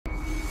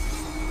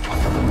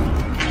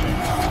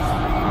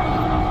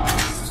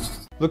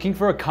Looking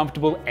for a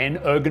comfortable and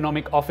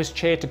ergonomic office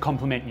chair to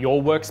complement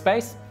your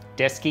workspace?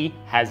 Desky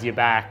has your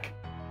back.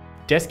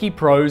 Desky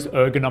Pro's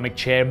ergonomic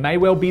chair may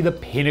well be the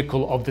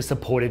pinnacle of the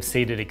supportive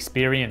seated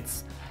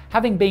experience.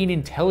 Having been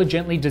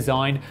intelligently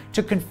designed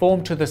to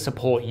conform to the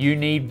support you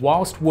need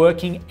whilst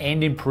working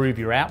and improve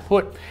your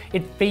output,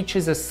 it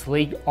features a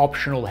sleek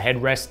optional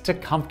headrest to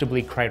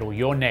comfortably cradle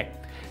your neck.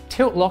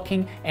 Tilt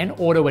locking and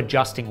auto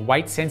adjusting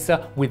weight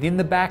sensor within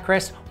the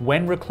backrest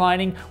when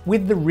reclining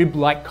with the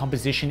rib-like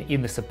composition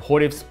in the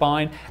supportive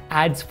spine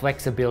adds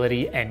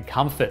flexibility and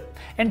comfort.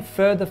 And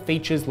further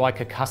features like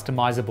a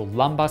customizable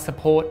lumbar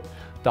support,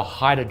 the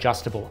height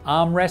adjustable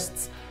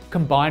armrests,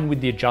 combined with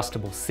the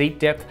adjustable seat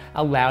depth,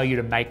 allow you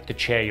to make the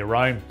chair your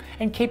own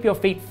and keep your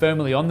feet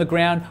firmly on the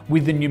ground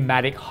with the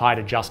pneumatic height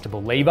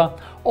adjustable lever,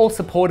 all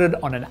supported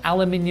on an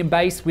aluminium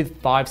base with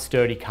 5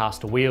 sturdy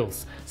caster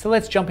wheels. So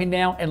let's jump in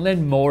now and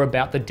learn more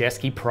about the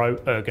Desky Pro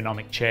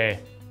ergonomic chair.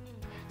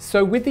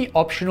 So with the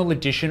optional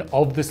addition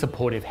of the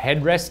supportive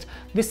headrest,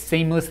 this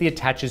seamlessly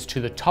attaches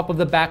to the top of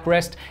the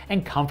backrest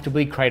and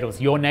comfortably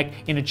cradles your neck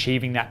in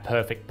achieving that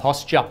perfect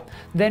posture.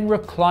 Then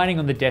reclining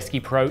on the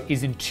Desky Pro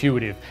is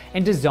intuitive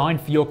and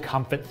designed for your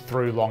comfort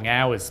through long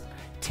hours.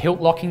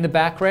 Tilt locking the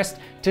backrest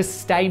to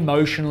stay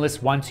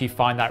motionless once you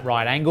find that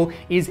right angle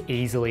is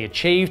easily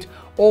achieved,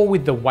 or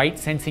with the weight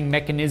sensing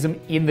mechanism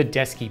in the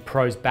Desky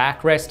Pro's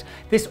backrest,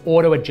 this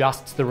auto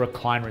adjusts the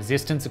recline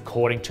resistance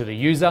according to the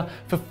user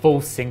for full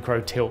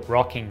synchro tilt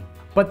rocking.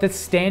 But the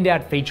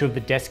standout feature of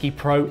the Desky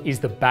Pro is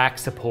the back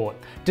support.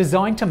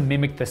 Designed to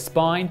mimic the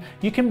spine,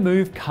 you can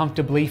move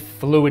comfortably,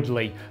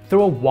 fluidly,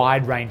 through a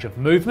wide range of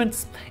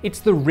movements. It's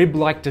the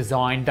rib-like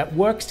design that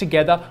works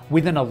together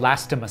with an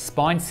elastomer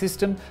spine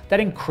system that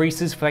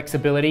increases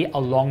flexibility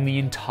along the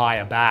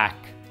entire back.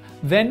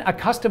 Then a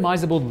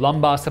customizable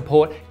lumbar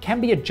support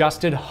can be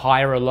adjusted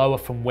higher or lower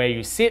from where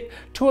you sit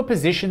to a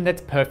position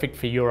that's perfect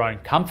for your own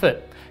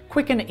comfort.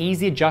 Quick and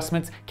easy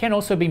adjustments can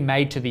also be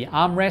made to the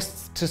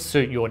armrests to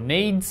suit your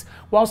needs,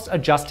 whilst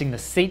adjusting the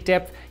seat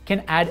depth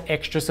can add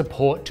extra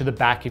support to the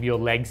back of your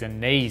legs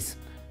and knees.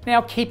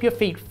 Now keep your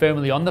feet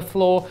firmly on the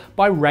floor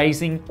by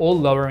raising or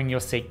lowering your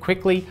seat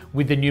quickly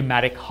with the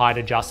pneumatic height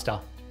adjuster.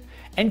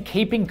 And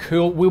keeping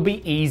cool will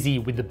be easy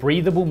with the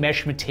breathable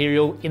mesh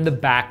material in the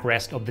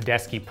backrest of the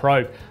Desky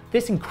Pro.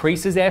 This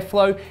increases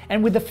airflow,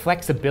 and with the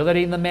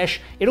flexibility in the mesh,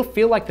 it'll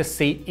feel like the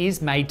seat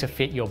is made to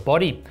fit your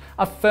body.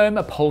 A firm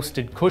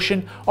upholstered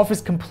cushion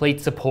offers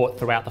complete support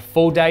throughout the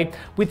full day.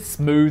 With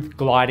smooth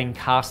gliding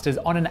casters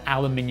on an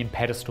aluminium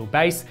pedestal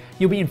base,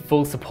 you'll be in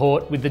full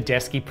support with the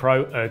Desky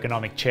Pro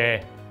ergonomic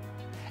chair.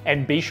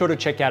 And be sure to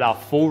check out our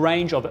full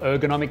range of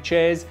ergonomic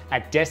chairs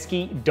at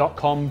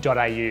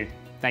desky.com.au.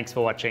 Thanks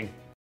for watching.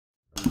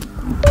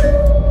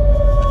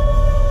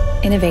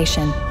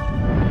 Innovation.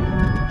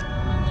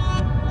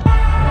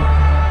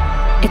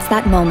 It's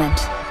that moment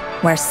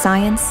where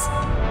science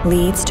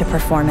leads to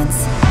performance.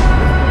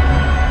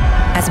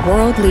 As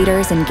world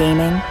leaders in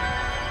gaming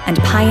and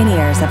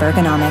pioneers of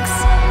ergonomics,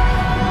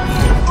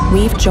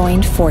 we've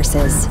joined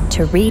forces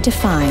to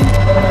redefine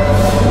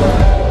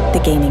the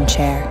gaming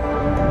chair.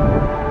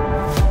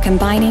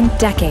 Combining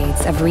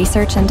decades of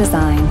research and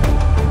design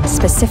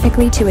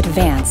specifically to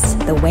advance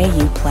the way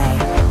you play.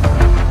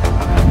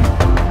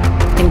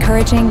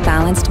 Encouraging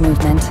balanced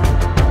movement,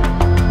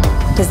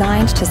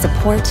 designed to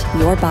support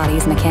your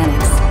body's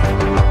mechanics.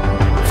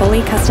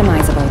 Fully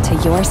customizable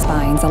to your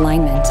spine's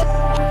alignment.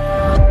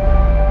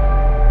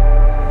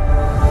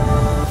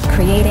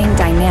 Creating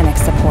dynamic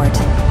support.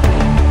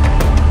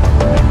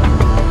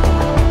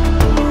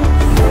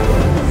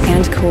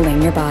 And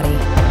cooling your body.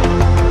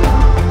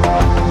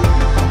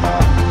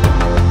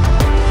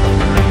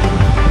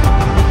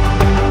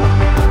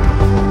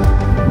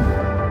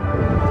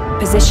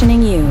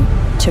 Positioning you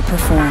to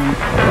perform.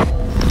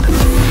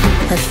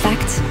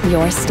 Perfect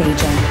your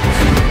staging.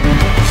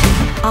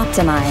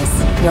 Optimize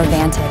your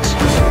vantage.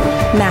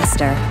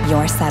 Master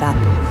your setup.